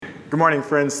Good morning,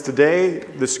 friends. Today,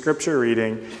 the scripture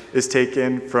reading is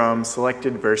taken from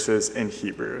selected verses in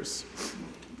Hebrews.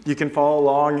 You can follow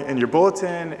along in your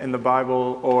bulletin, in the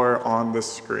Bible, or on the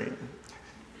screen.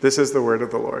 This is the word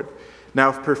of the Lord.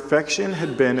 Now, if perfection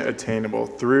had been attainable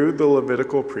through the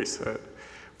Levitical priesthood,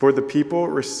 for the people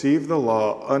received the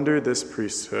law under this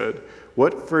priesthood,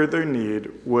 what further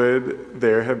need would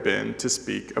there have been to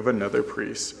speak of another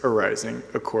priest arising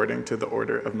according to the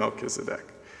order of Melchizedek,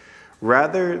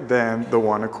 rather than the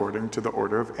one according to the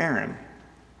order of Aaron?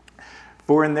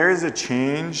 For when there is a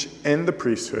change in the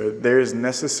priesthood, there is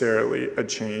necessarily a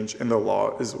change in the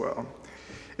law as well.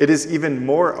 It is even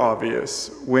more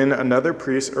obvious when another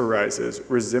priest arises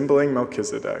resembling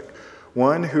Melchizedek,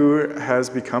 one who has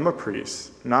become a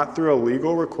priest, not through a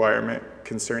legal requirement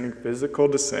concerning physical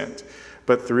descent,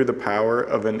 but through the power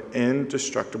of an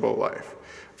indestructible life,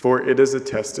 for it is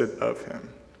attested of him.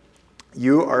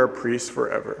 You are a priest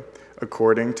forever,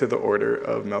 according to the order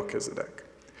of Melchizedek.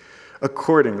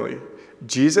 Accordingly,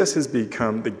 Jesus has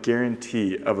become the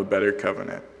guarantee of a better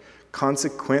covenant.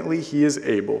 Consequently, he is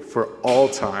able for all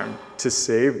time to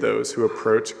save those who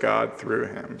approach God through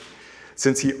him,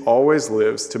 since he always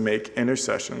lives to make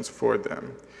intercessions for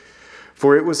them.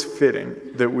 For it was fitting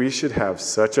that we should have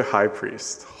such a high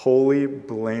priest, holy,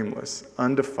 blameless,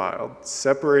 undefiled,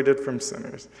 separated from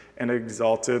sinners, and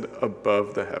exalted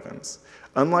above the heavens.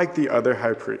 Unlike the other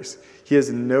high priests, he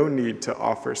has no need to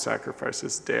offer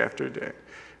sacrifices day after day,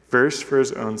 first for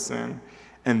his own sin,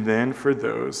 and then for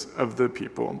those of the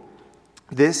people.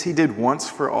 This he did once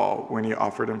for all when he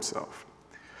offered himself.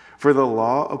 For the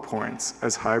law appoints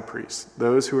as high priests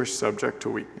those who are subject to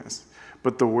weakness,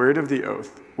 but the word of the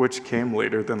oath, which came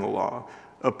later than the law,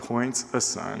 appoints a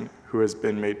son who has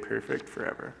been made perfect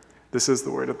forever. This is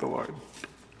the word of the Lord.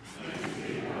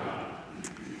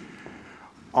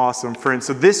 Awesome, friends.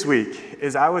 So this week,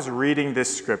 as I was reading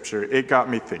this scripture, it got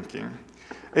me thinking.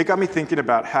 It got me thinking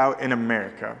about how in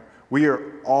America, we are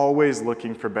always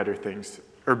looking for better things,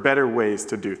 or better ways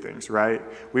to do things, right?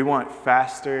 We want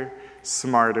faster,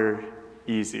 smarter,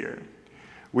 easier.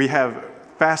 We have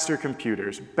faster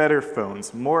computers, better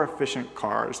phones, more efficient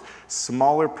cars,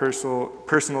 smaller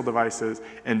personal devices,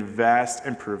 and vast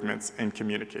improvements in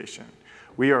communication.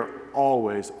 We are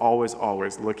always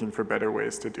looking for better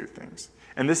ways to do things.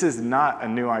 And this is not a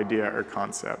new idea or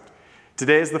concept.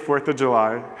 Today is the 4th of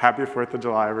July. Happy 4th of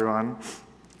July, everyone.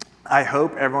 I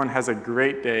hope everyone has a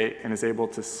great day and is able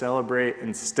to celebrate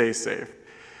and stay safe.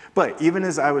 But even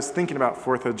as I was thinking about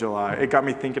 4th of July, it got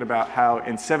me thinking about how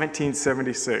in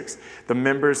 1776, the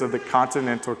members of the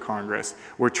Continental Congress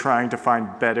were trying to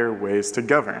find better ways to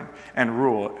govern and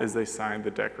rule as they signed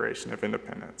the Declaration of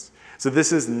Independence. So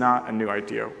this is not a new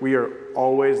idea. We are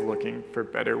always looking for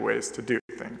better ways to do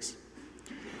things.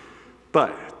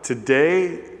 But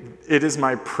today, it is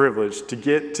my privilege to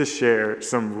get to share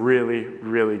some really,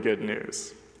 really good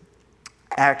news.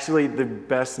 Actually, the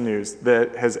best news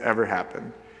that has ever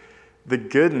happened. The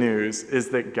good news is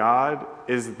that God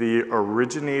is the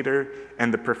originator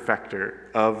and the perfecter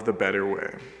of the better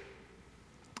way.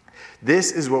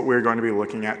 This is what we're going to be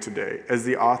looking at today, as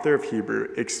the author of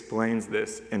Hebrew explains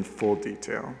this in full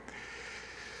detail.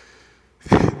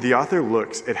 The author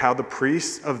looks at how the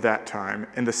priests of that time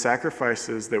and the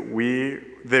sacrifices that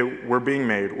were being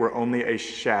made were only a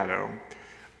shadow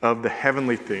of the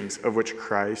heavenly things of which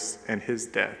Christ and his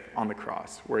death on the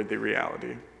cross were the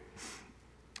reality.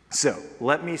 So,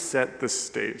 let me set the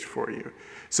stage for you.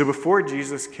 So before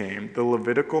Jesus came, the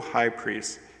Levitical high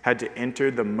priest had to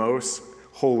enter the most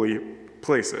holy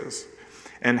places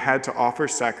and had to offer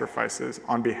sacrifices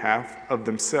on behalf of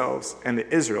themselves and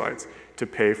the Israelites to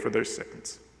pay for their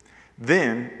sins.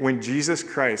 Then, when Jesus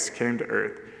Christ came to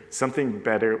earth, something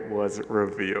better was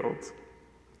revealed.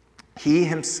 He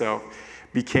himself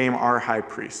became our high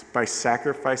priest by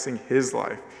sacrificing his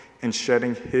life and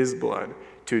shedding his blood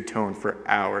to atone for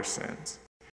our sins.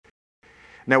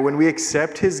 Now, when we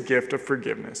accept his gift of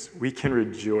forgiveness, we can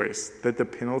rejoice that the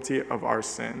penalty of our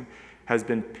sin has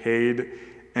been paid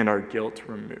and our guilt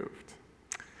removed.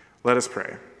 Let us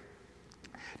pray.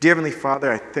 Dear Heavenly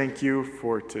Father, I thank you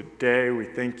for today. We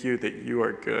thank you that you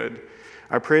are good.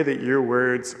 I pray that your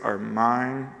words are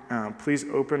mine. Please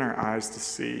open our eyes to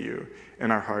see you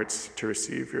and our hearts to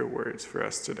receive your words for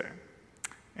us today.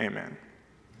 Amen.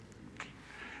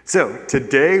 So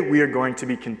today we are going to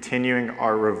be continuing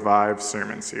our Revive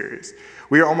sermon series.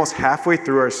 We are almost halfway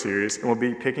through our series and we'll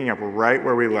be picking up right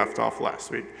where we left off last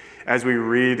week as we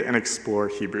read and explore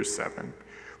Hebrews 7.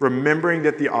 Remembering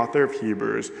that the author of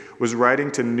Hebrews was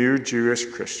writing to new Jewish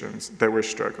Christians that were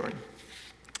struggling.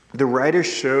 The writer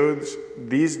shows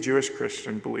these Jewish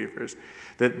Christian believers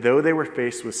that though they were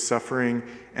faced with suffering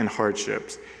and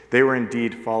hardships, they were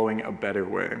indeed following a better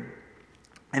way,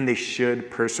 and they should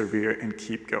persevere and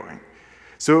keep going.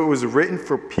 So it was written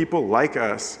for people like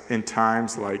us in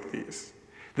times like these.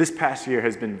 This past year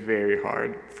has been very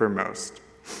hard for most.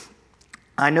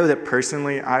 I know that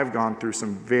personally, I've gone through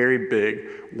some very big,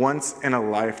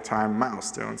 once-in-a-lifetime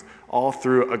milestones, all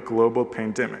through a global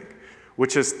pandemic,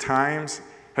 which at times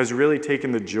has really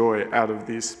taken the joy out of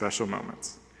these special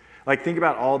moments. Like, think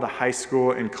about all the high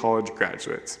school and college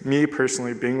graduates, me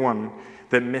personally being one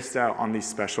that missed out on these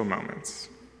special moments.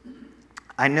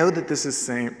 I know that this is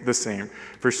the same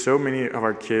for so many of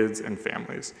our kids and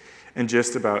families, and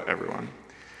just about everyone.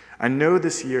 I know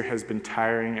this year has been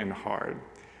tiring and hard,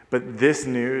 but this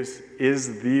news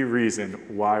is the reason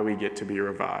why we get to be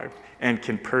revived and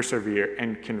can persevere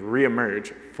and can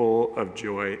reemerge full of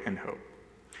joy and hope.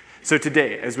 So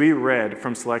today, as we read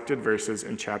from selected verses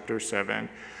in chapter 7,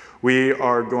 we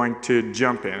are going to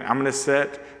jump in. I'm going to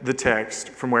set the text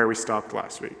from where we stopped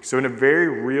last week. So in a very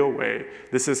real way,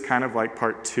 this is kind of like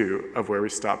part 2 of where we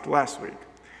stopped last week.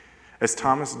 As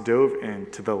Thomas dove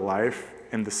into the life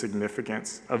and the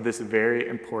significance of this very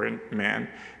important man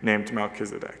named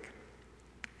Melchizedek.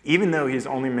 Even though he's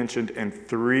only mentioned in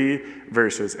 3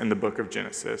 verses in the book of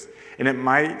Genesis, and it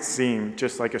might seem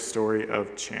just like a story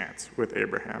of chance with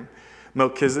Abraham,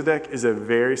 Melchizedek is a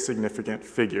very significant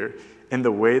figure in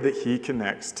the way that he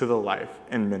connects to the life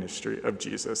and ministry of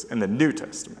Jesus in the New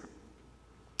Testament.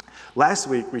 Last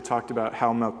week, we talked about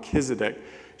how Melchizedek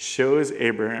shows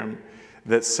Abraham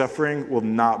that suffering will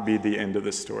not be the end of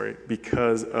the story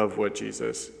because of what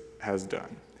Jesus has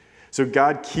done. So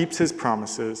God keeps his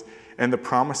promises, and the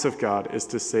promise of God is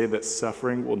to say that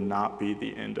suffering will not be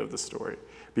the end of the story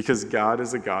because God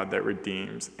is a God that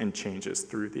redeems and changes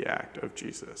through the act of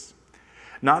Jesus.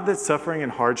 Not that suffering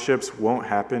and hardships won't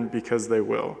happen, because they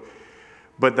will,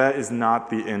 but that is not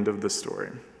the end of the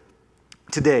story.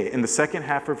 Today, in the second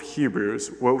half of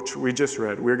Hebrews, which we just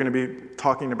read, we're going to be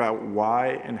talking about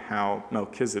why and how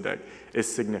Melchizedek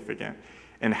is significant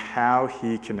and how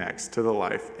he connects to the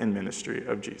life and ministry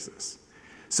of Jesus.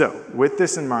 So, with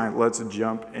this in mind, let's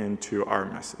jump into our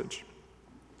message.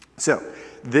 So,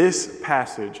 this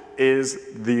passage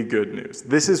is the good news.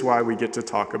 This is why we get to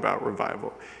talk about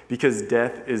revival, because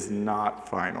death is not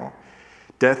final.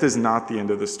 Death is not the end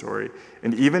of the story.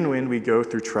 And even when we go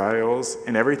through trials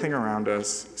and everything around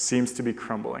us seems to be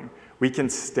crumbling, we can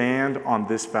stand on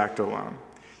this fact alone.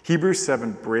 Hebrews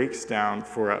 7 breaks down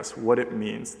for us what it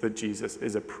means that Jesus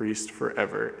is a priest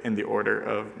forever in the order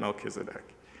of Melchizedek.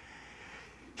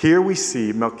 Here we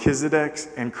see Melchizedek's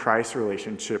and Christ's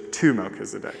relationship to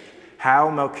Melchizedek.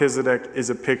 How Melchizedek is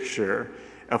a picture,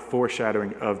 a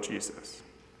foreshadowing of Jesus.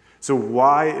 So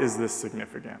why is this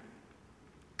significant?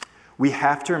 We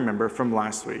have to remember from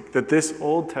last week that this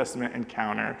Old Testament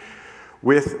encounter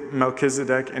with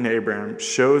Melchizedek and Abraham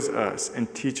shows us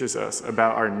and teaches us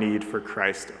about our need for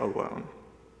Christ alone.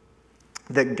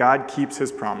 That God keeps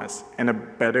his promise and a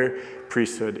better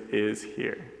priesthood is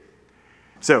here.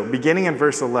 So, beginning in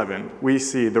verse 11, we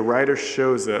see the writer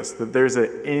shows us that there's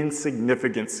an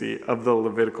insignificancy of the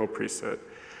Levitical priesthood.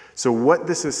 So what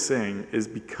this is saying is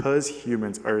because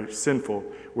humans are sinful,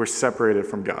 we're separated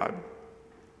from God.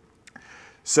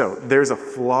 So there's a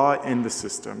flaw in the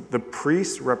system. The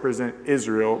priests represent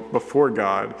Israel before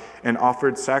God and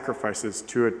offered sacrifices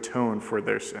to atone for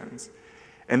their sins.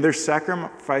 And their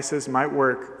sacrifices might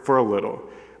work for a little,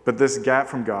 but this gap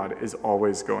from God is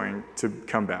always going to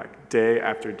come back day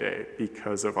after day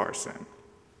because of our sin.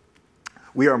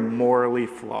 We are morally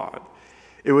flawed.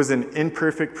 It was an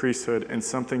imperfect priesthood and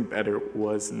something better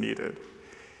was needed.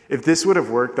 If this would have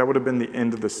worked, that would have been the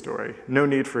end of the story. No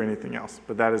need for anything else,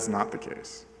 but that is not the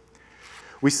case.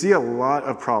 We see a lot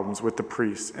of problems with the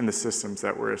priests and the systems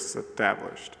that were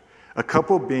established. A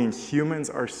couple being humans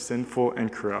are sinful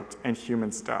and corrupt, and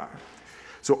humans die.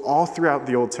 So all throughout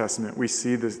the Old Testament, we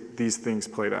see these things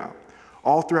played out.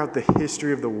 All throughout the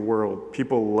history of the world,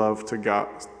 people love to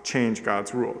change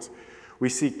God's rules. We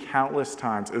see countless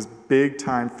times as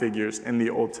big-time figures in the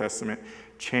Old Testament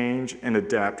change and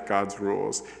adapt God's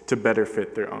rules to better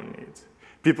fit their own needs.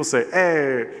 People say,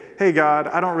 hey God,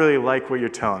 I don't really like what you're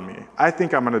telling me. I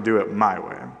think I'm going to do it my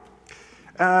way.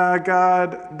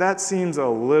 God, that seems a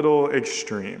little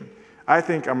extreme. I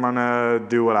think I'm going to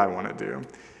do what I want to do.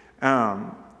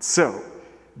 So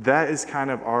that is kind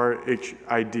of our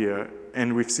idea,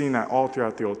 and we've seen that all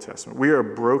throughout the Old Testament. We are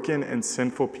broken and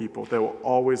sinful people that will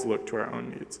always look to our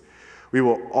own needs. We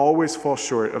will always fall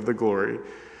short of the glory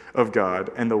of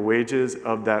God, and the wages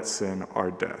of that sin are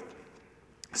death.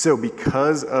 So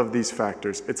because of these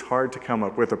factors, it's hard to come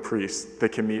up with a priest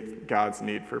that can meet God's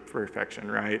need for perfection,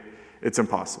 right? It's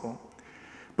impossible.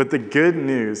 But the good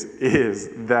news is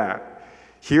that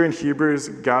here in Hebrews,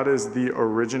 God is the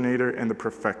originator and the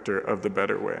perfecter of the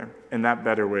better way, and that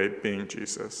better way being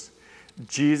Jesus.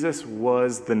 Jesus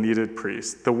was the needed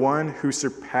priest, the one who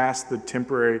surpassed the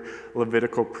temporary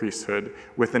Levitical priesthood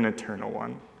with an eternal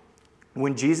one.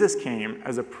 When Jesus came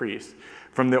as a priest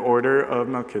from the order of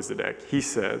Melchizedek, he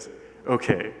says,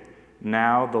 okay,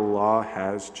 now the law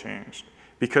has changed.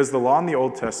 Because the law in the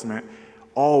Old Testament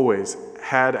always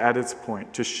had at its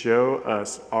point to show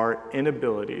us our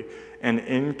inability and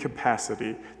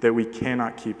incapacity that we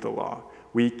cannot keep the law.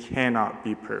 We cannot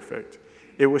be perfect.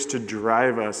 It was to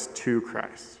drive us to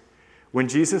Christ. When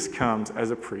Jesus comes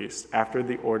as a priest after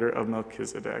the order of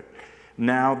Melchizedek,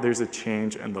 now there's a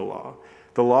change in the law.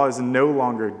 The law is no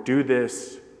longer do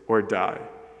this or die.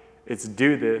 It's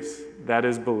do this, that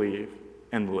is believe,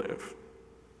 and live.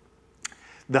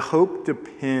 The hope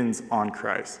depends on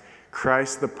Christ,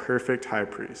 Christ the perfect high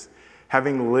priest,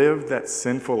 having lived that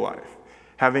sinful life,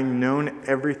 having known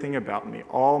everything about me,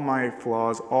 all my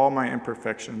flaws, all my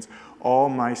imperfections, all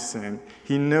my sin.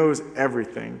 He knows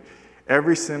everything,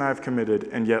 every sin I've committed,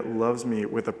 and yet loves me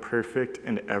with a perfect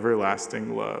and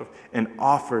everlasting love and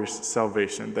offers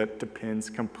salvation that depends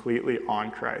completely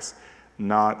on Christ,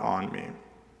 not on me.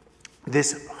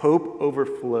 This hope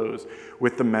overflows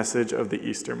with the message of the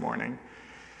Easter morning.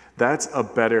 That's a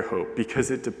better hope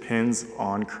because it depends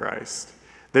on Christ.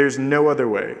 There's no other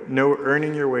way, no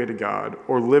earning your way to God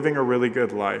or living a really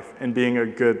good life and being a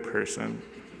good person.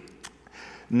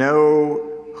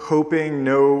 No hoping,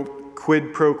 no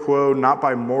quid pro quo, not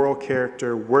by moral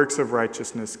character, works of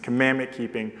righteousness, commandment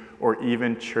keeping, or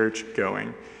even church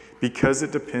going. Because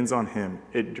it depends on him,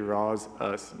 it draws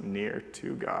us near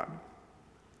to God.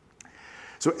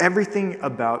 So everything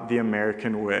about the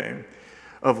American way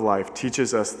of life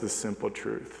teaches us the simple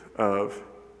truth of,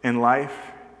 in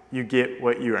life, you get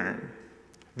what you earn.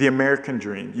 The American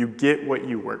dream, you get what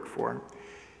you work for.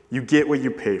 You get what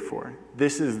you pay for.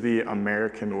 This is the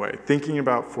American way. Thinking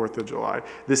about 4th of July,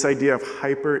 this idea of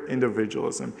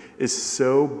hyper-individualism is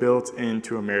so built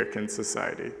into American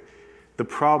society. The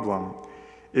problem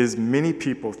is many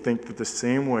people think that the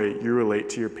same way you relate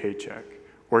to your paycheck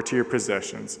or to your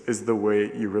possessions is the way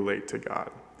you relate to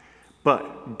God.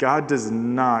 But God does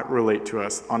not relate to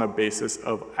us on a basis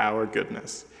of our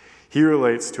goodness. He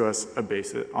relates to us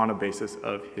on a basis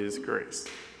of his grace.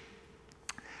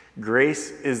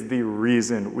 Grace is the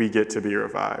reason we get to be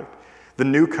revived. The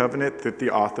new covenant that the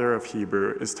author of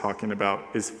Hebrew is talking about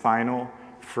is final,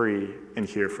 free, and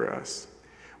here for us.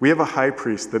 We have a high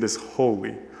priest that is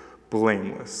holy,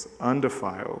 blameless,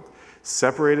 undefiled,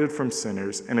 separated from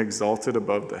sinners, and exalted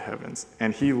above the heavens.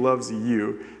 And he loves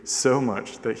you so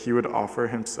much that he would offer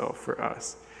himself for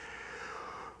us.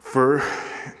 For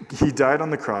he died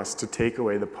on the cross to take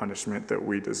away the punishment that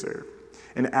we deserve.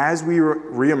 And as we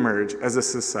reemerge as a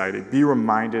society, be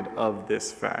reminded of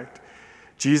this fact.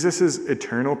 Jesus'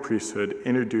 eternal priesthood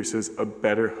introduces a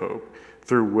better hope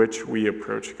through which we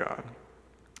approach God,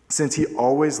 since he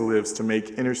always lives to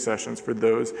make intercessions for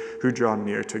those who draw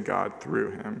near to God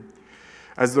through him.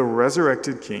 As the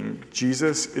resurrected King,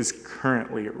 Jesus is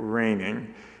currently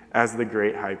reigning as the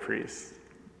great high priest.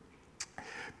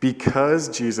 Because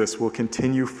Jesus will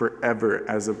continue forever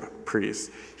as a priest,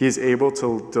 he is able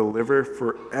to deliver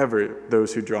forever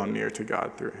those who draw near to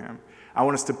God through him. I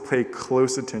want us to pay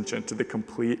close attention to the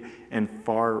complete and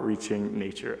far-reaching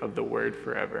nature of the word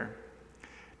forever.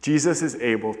 Jesus is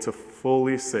able to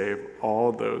fully save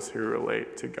all those who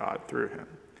relate to God through him.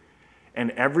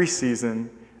 In every season,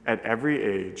 at every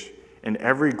age, in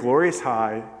every glorious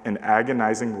high and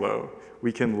agonizing low,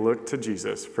 we can look to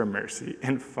Jesus for mercy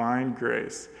and find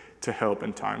grace to help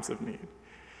in times of need.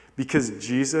 Because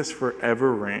Jesus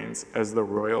forever reigns as the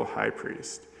royal high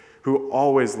priest, who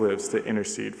always lives to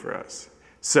intercede for us.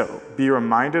 So, be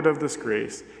reminded of this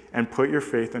grace and put your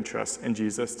faith and trust in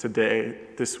Jesus today,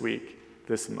 this week,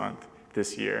 this month,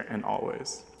 this year, and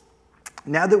always.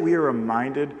 Now that we are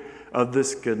reminded of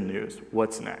this good news,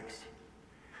 what's next?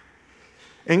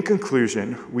 In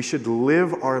conclusion, we should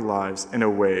live our lives in a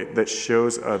way that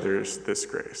shows others this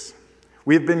grace.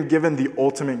 We have been given the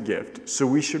ultimate gift, so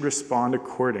we should respond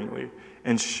accordingly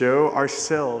and show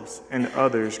ourselves and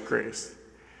others grace.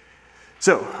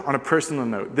 So, on a personal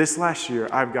note, this last year,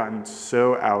 I've gotten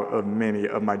so out of many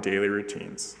of my daily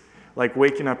routines, like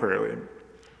waking up early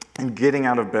and getting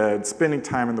out of bed, spending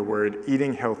time in the Word,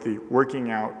 eating healthy, working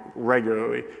out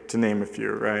regularly, to name a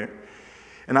few, right?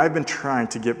 And I've been trying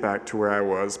to get back to where I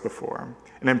was before,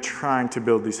 and I'm trying to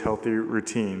build these healthy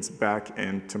routines back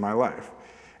into my life.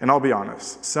 And I'll be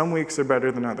honest, some weeks are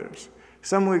better than others.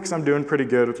 Some weeks I'm doing pretty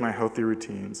good with my healthy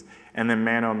routines, and then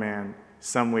man, oh man,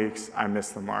 some weeks I miss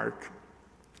the mark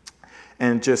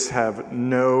and just have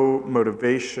no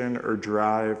motivation or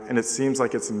drive, and it seems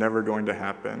like it's never going to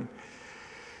happen.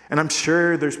 And I'm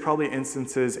sure there's probably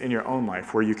instances in your own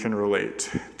life where you can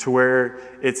relate to where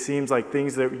it seems like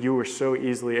things that you were so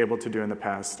easily able to do in the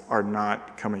past are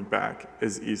not coming back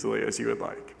as easily as you would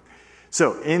like.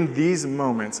 So in these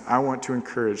moments, I want to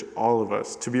encourage all of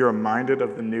us to be reminded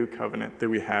of the new covenant that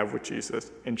we have with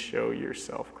Jesus and show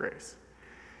yourself grace.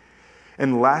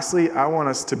 And lastly, I want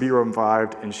us to be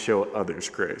revived and show others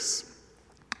grace.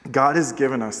 God has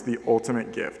given us the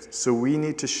ultimate gift, so we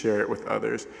need to share it with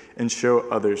others and show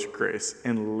others grace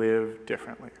and live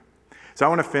differently. So I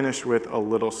want to finish with a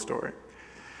little story.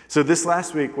 So this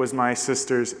last week was my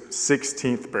sister's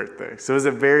 16th birthday, so it was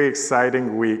a very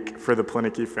exciting week for the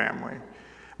Plinicky family.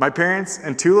 My parents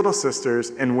and two little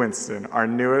sisters and Winston, our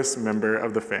newest member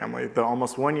of the family, the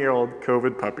almost 1-year-old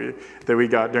COVID puppy that we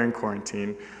got during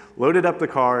quarantine, loaded up the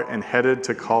car and headed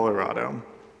to Colorado.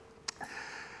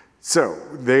 So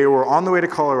they were on the way to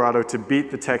Colorado to beat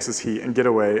the Texas heat and get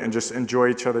away and just enjoy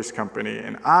each other's company.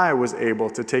 And I was able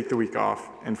to take the week off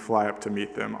and fly up to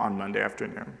meet them on Monday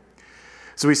afternoon.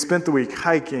 So we spent the week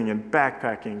hiking and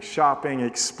backpacking, shopping,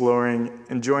 exploring,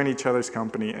 enjoying each other's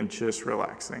company, and just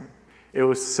relaxing. It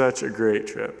was such a great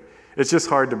trip. It's just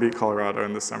hard to beat Colorado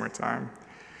in the summertime.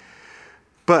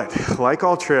 But like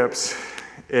all trips,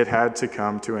 it had to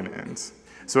come to an end.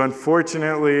 So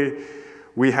unfortunately,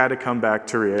 we had to come back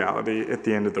to reality at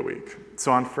the end of the week.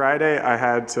 So on Friday, I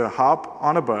had to hop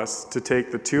on a bus to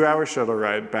take the 2-hour shuttle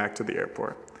ride back to the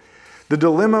airport. The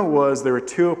dilemma was there were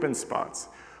 2 open spots.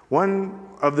 One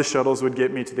of the shuttles would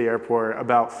get me to the airport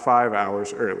about 5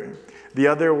 hours early. The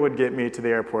other would get me to the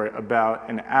airport about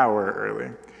an hour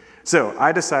early. So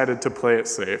I decided to play it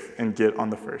safe and get on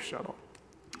the first shuttle.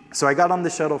 So I got on the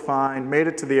shuttle fine, made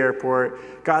it to the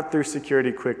airport, got through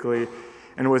security quickly,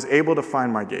 and was able to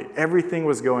find my gate. Everything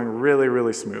was going really,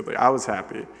 really smoothly. I was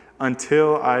happy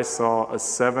until I saw a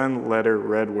 7-letter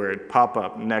red word pop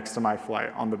up next to my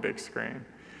flight on the big screen.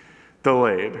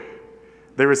 Delayed.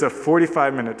 There was a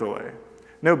 45-minute delay.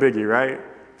 No biggie, right?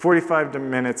 45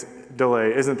 minutes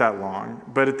delay isn't that long,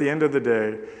 but at the end of the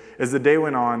day, as the day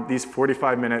went on, these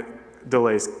 45-minute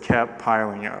delays kept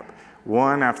piling up,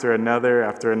 one after another,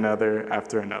 after another,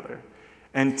 after another,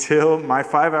 until my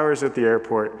 5 hours at the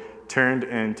airport turned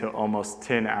into almost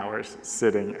 10 hours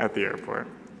sitting at the airport.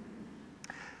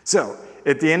 So,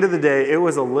 at the end of the day, it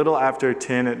was a little after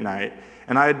 10 at night,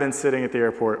 and I had been sitting at the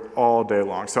airport all day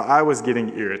long, so I was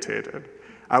getting irritated.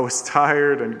 I was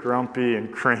tired and grumpy and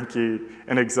cranky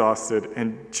and exhausted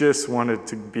and just wanted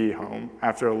to be home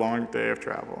after a long day of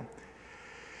travel.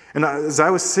 And as I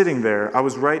was sitting there, I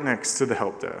was right next to the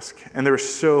help desk, and there were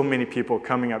so many people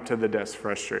coming up to the desk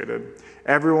frustrated.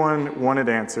 Everyone wanted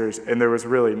answers, and there was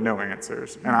really no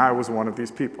answers, and I was one of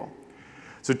these people.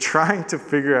 So trying to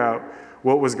figure out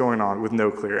what was going on with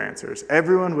no clear answers.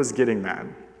 Everyone was getting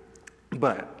mad.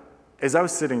 But as I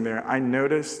was sitting there, I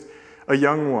noticed a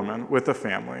young woman with a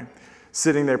family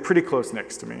sitting there pretty close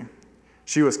next to me.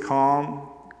 She was calm,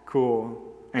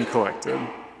 cool, and collected.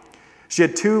 She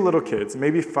had 2 little kids,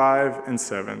 maybe 5 and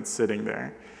 7, sitting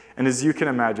there. And as you can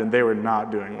imagine, they were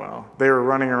not doing well. They were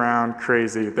running around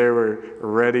crazy. They were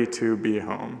ready to be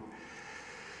home.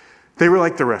 They were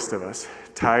like the rest of us,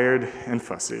 tired and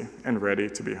fussy and ready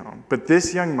to be home. But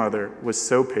this young mother was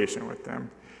so patient with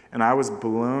them, and I was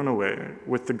blown away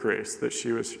with the grace that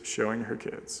she was showing her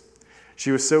kids.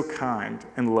 She was so kind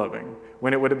and loving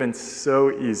when it would have been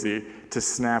so easy to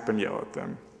snap and yell at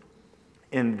them.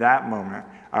 In that moment,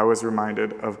 I was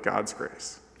reminded of God's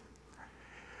grace.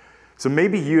 So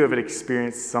maybe you have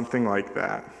experienced something like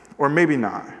that, or maybe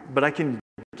not, but I can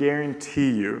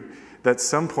guarantee you that at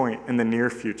some point in the near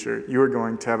future, you are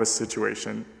going to have a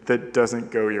situation that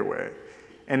doesn't go your way.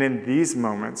 And in these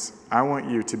moments, I want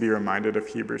you to be reminded of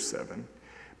Hebrews 7.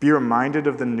 Be reminded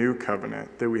of the new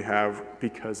covenant that we have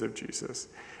because of Jesus.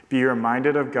 Be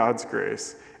reminded of God's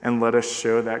grace, and let us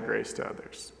show that grace to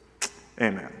others.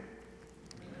 Amen.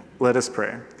 Let us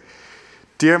pray.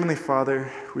 Dear Heavenly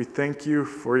Father, we thank you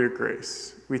for your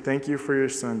grace. We thank you for your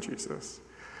Son, Jesus.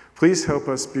 Please help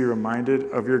us be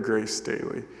reminded of your grace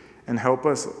daily, and help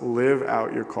us live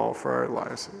out your call for our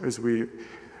lives as we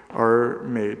are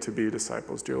made to be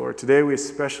disciples, dear Lord. Today we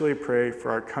especially pray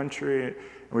for our country, and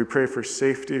we pray for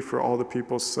safety for all the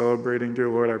people celebrating, dear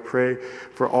Lord. I pray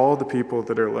for all the people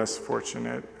that are less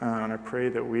fortunate, and I pray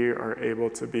that we are able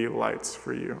to be lights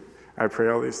for you. I pray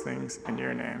all these things in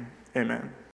your name. Amen.